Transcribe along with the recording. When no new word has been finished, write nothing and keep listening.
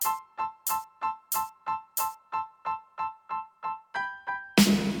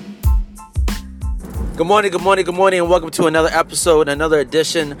Good morning, and welcome to another episode, another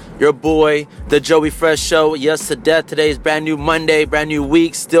edition. Your boy, the Joey Fresh Show. Yes to death. Today is brand new Monday, brand new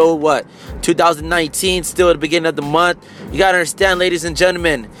week. Still 2019, still at the beginning of the month. You gotta understand, ladies and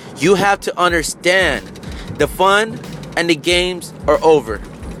gentlemen, you have to understand the fun and the games are over.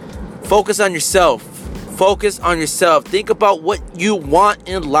 Focus on yourself. Focus on yourself. Think about what you want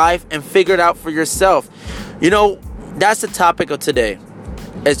in life and figure it out for yourself. That's the topic of today.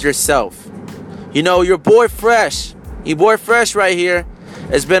 Is yourself. Your boy Fresh right here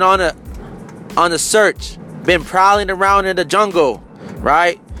has been on a search, been prowling around in the jungle,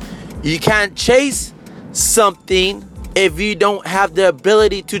 right? You can't chase something if you don't have the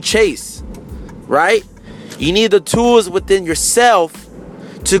ability to chase, right? You need the tools within yourself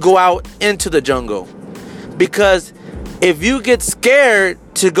to go out into the jungle. Because if you get scared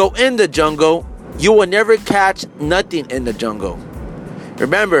to go in the jungle, you will never catch nothing in the jungle.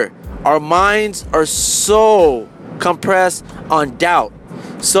 Remember, our minds are so compressed on doubt,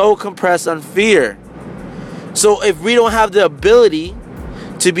 so compressed on fear. So if we don't have the ability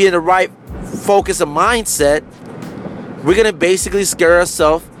to be in the right focus of mindset, we're going to basically scare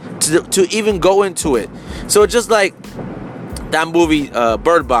ourselves to even go into it. So just like that movie,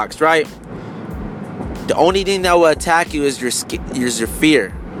 Bird Box, right? The only thing that will attack you is your fear,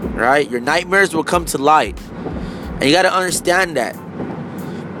 right? Your nightmares will come to light. And you got to understand that.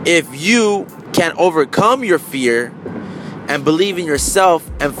 If you can overcome your fear and believe in yourself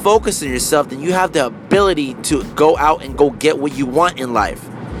and focus on yourself, then you have the ability to go out and go get what you want in life.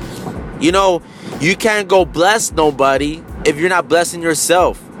 You can't go bless nobody if you're not blessing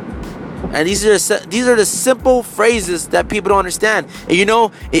yourself. And these are the simple phrases that people don't understand.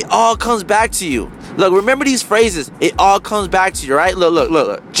 And it all comes back to you. Look, remember these phrases. It all comes back to you, right?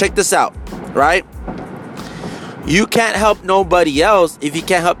 Look. Check this out, right? You can't help nobody else if you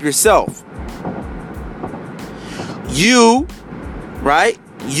can't help yourself. You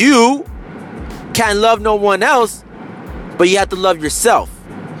can't love no one else, but you have to love yourself.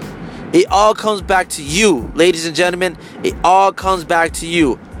 It all comes back to you, ladies and gentlemen. It all comes back to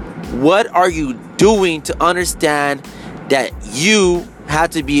you. What are you doing to understand that you have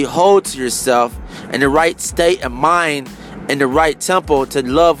to be whole to yourself in the right state of mind and the right tempo to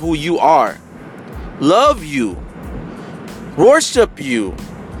love who you are? Love you. Worship you.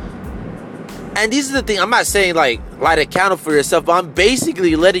 And these are the things. I'm not saying light a candle for yourself, but I'm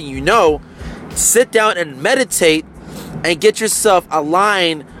basically letting you know, sit down and meditate and get yourself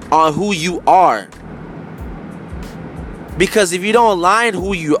aligned on who you are. Because if you don't align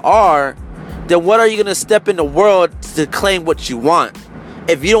who you are, then what are you going to step in the world to claim what you want?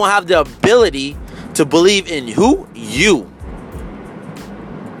 If you don't have the ability to believe in who? You.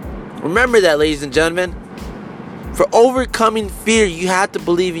 Remember that, ladies and gentlemen. For overcoming fear, you have to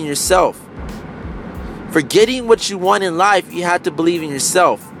believe in yourself. For getting what you want in life, you have to believe in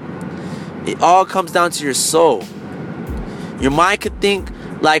yourself. It all comes down to your soul. Your mind could think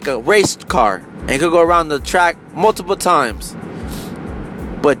like a race car and it could go around the track multiple times.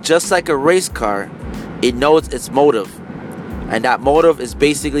 But just like a race car, it knows its motive. And that motive is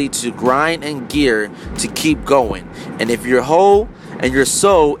basically to grind and gear to keep going. And if your whole and your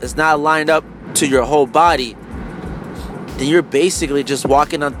soul is not lined up to your whole body, then you're basically just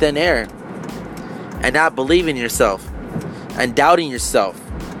walking on thin air and not believing in yourself and doubting yourself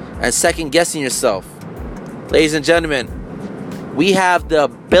and second guessing yourself. Ladies and gentlemen, we have the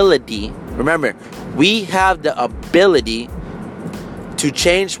ability, remember, we have the ability to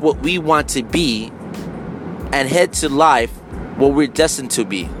change what we want to be and head to life what we're destined to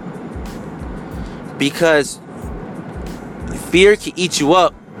be. Because fear can eat you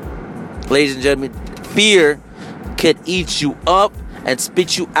up, ladies and gentlemen. Fear could eat you up and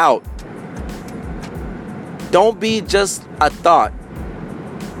spit you out. Don't be just a thought.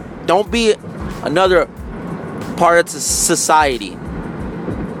 Don't be another part of society.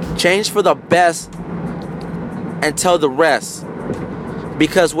 Change for the best and tell the rest.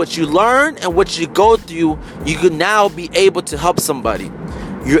 Because what you learn and what you go through, you can now be able to help somebody.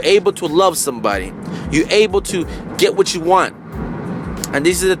 You're able to love somebody. You're able to get what you want. And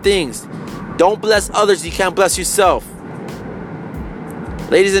these are the things. Don't bless others, you can't bless yourself.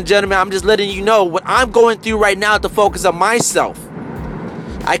 Ladies and gentlemen, I'm just letting you know what I'm going through right now to focus on myself.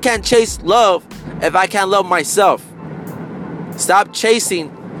 I can't chase love if I can't love myself. Stop chasing.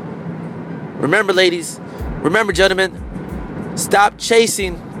 Remember, ladies. Remember, gentlemen. Stop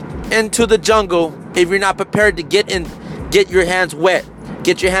chasing into the jungle if you're not prepared to get your hands wet,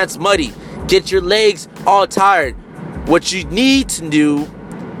 get your hands muddy, get your legs all tired. What you need to do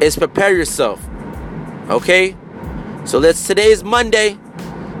is prepare yourself. Okay? So today is Monday.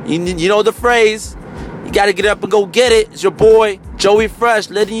 You know the phrase. You got to get up and go get it. It's your boy, Joey Fresh,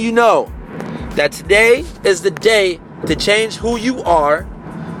 letting you know that today is the day to change who you are,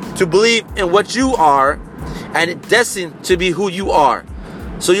 to believe in what you are, and it's destined to be who you are.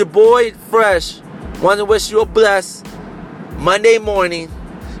 So your boy, Fresh, want to wish you a blessed Monday morning.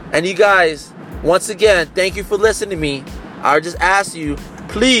 And you guys, once again, thank you for listening to me. I just ask you,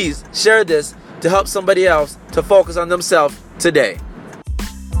 please share this to help somebody else to focus on themselves today.